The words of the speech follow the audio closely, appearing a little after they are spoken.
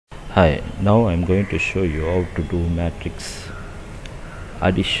Hi, now I'm going to show you how to do matrix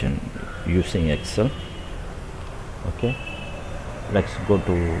addition using Excel. Okay, let's go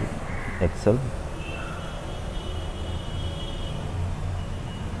to Excel.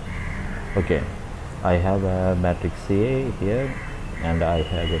 Okay, I have a matrix A here and I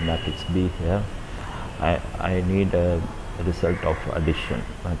have a matrix B here. I need a result of addition,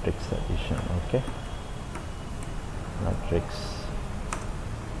 matrix addition. Okay, matrix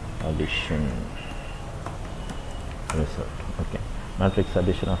addition result. Okay, matrix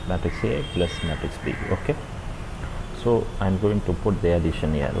addition of matrix A plus matrix B. Okay, so I'm going to put the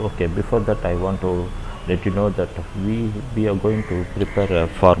addition here. Okay, before that I want to let you know that we are going to prepare a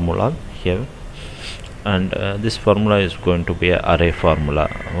formula here, and this formula is going to be an array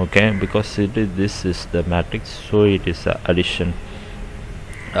formula. Okay, because this is the matrix, so it is a addition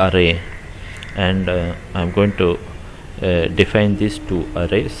array, and I'm going to define these two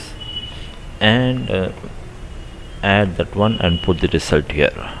arrays and add that one and put the result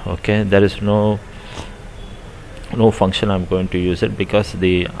here. Okay, there is no function I'm going to use it, because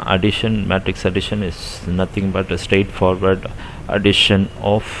the addition, matrix addition, is nothing but a straightforward addition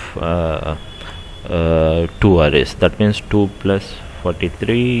of two arrays. That means 2 plus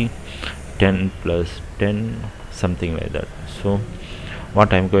 43, 10 plus 10, something like that. So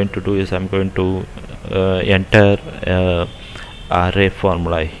what I'm going to do is I'm going to enter array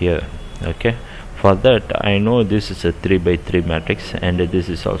formula here. Okay, for that I know this is a 3 by 3 matrix and this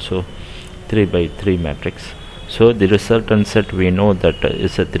is also 3 by 3 matrix. So the resultant set, we know that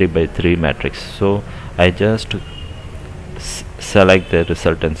is a 3 by 3 matrix. So I just select the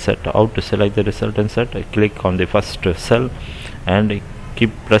resultant set. How to select the resultant set? I click on the first cell and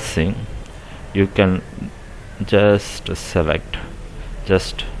keep pressing. You can just select,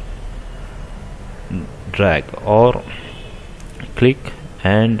 just drag or click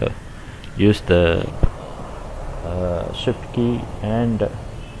and use the shift key and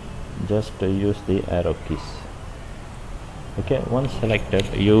just use the arrow keys. Okay, once selected,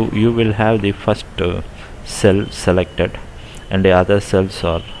 you will have the first cell selected and the other cells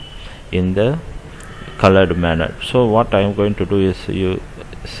are in the colored manner. So what I am going to do is you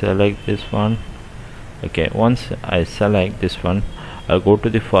select this one. Okay, once I select this one, I'll go to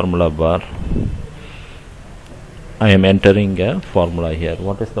the formula bar. I am entering a formula here.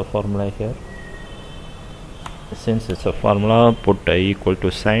 What is the formula here? Since it's a formula, put a equal to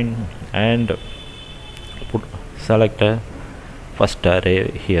sign and select a first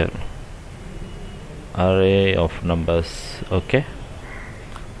array here, array of numbers. Okay,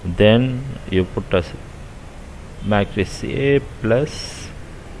 then you put a matrix A plus,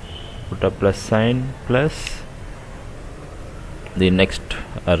 put a plus sign, plus the next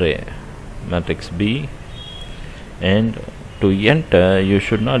array, matrix B, and to enter you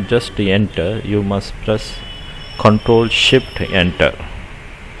should not just enter, you must press Control Shift Enter.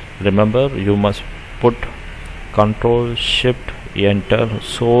 Remember, you must put Control Shift Enter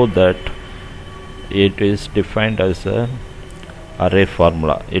so that it is defined as a array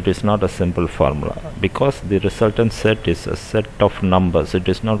formula. It is not a simple formula, because the resultant set is a set of numbers. It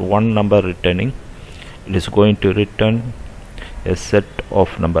is not one number returning, it is going to return a set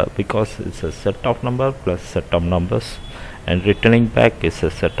of number, because it's a set of number plus set of numbers, and returning back is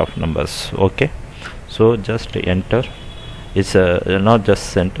a set of numbers. Okay, so just enter. It's not just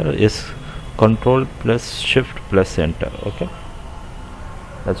center, it's Control plus Shift plus Enter. Okay,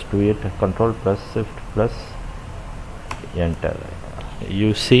 let's do it. Control plus Shift plus Enter.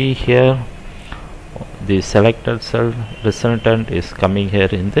 You see here the selected cell resultant is coming here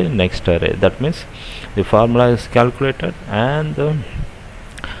in the next array. That means the formula is calculated and the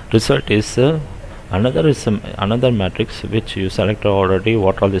result is another matrix which you selected already,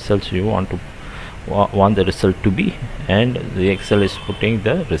 what all the cells you want the result to be, and the Excel is putting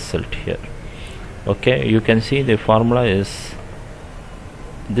the result here. Okay, you can see the formula is,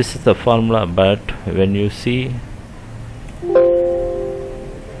 this is the formula, but when you see,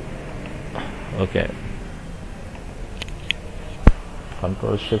 okay,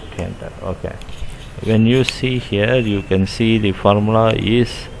 Control Shift Enter. Okay, when you see here, you can see the formula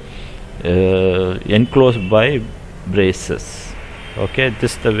is enclosed by braces. Okay,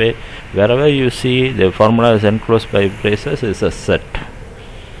 this is the way, wherever you see the formula is enclosed by braces, is a set.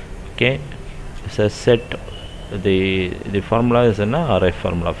 Okay, it's a set. The formula is in an array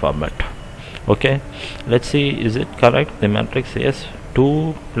formula format. Okay, let's see, is it correct? The matrix is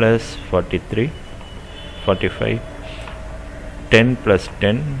 2 plus 43, 45, 10 plus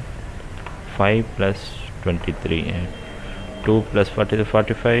 10, 5 plus 23, 2 plus 40,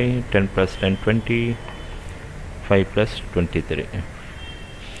 45, 10 plus 10, 20, 5 plus 23.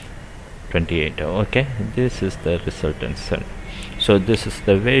 28. Okay, this is the resultant set. So this is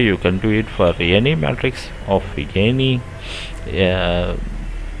the way you can do it for any matrix of any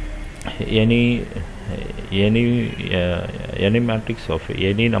matrix of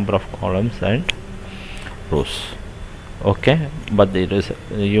any number of columns and rows. Okay, but there is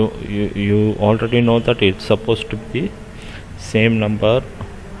you already know that it's supposed to be same number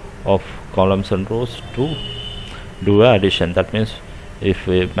of columns and rows to do addition. That means if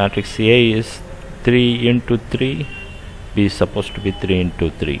matrix A is 3 into 3, B is supposed to be 3 into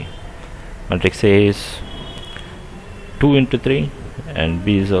 3. Matrix A is 2 into 3 and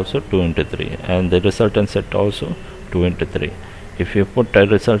B is also 2 into 3, and the resultant set also 2 into 3. If you put a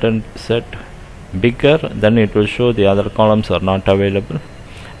resultant set bigger, then it will show the other columns are not available,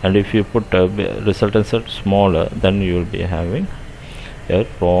 and if you put a resultant set smaller, then you will be having a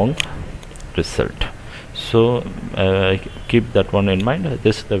wrong result. So keep that one in mind.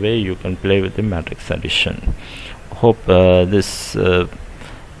 This is the way you can play with the matrix addition. Hope this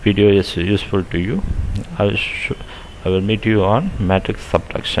video is useful to you. I will meet you on matrix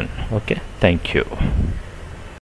subtraction. Okay, thank you.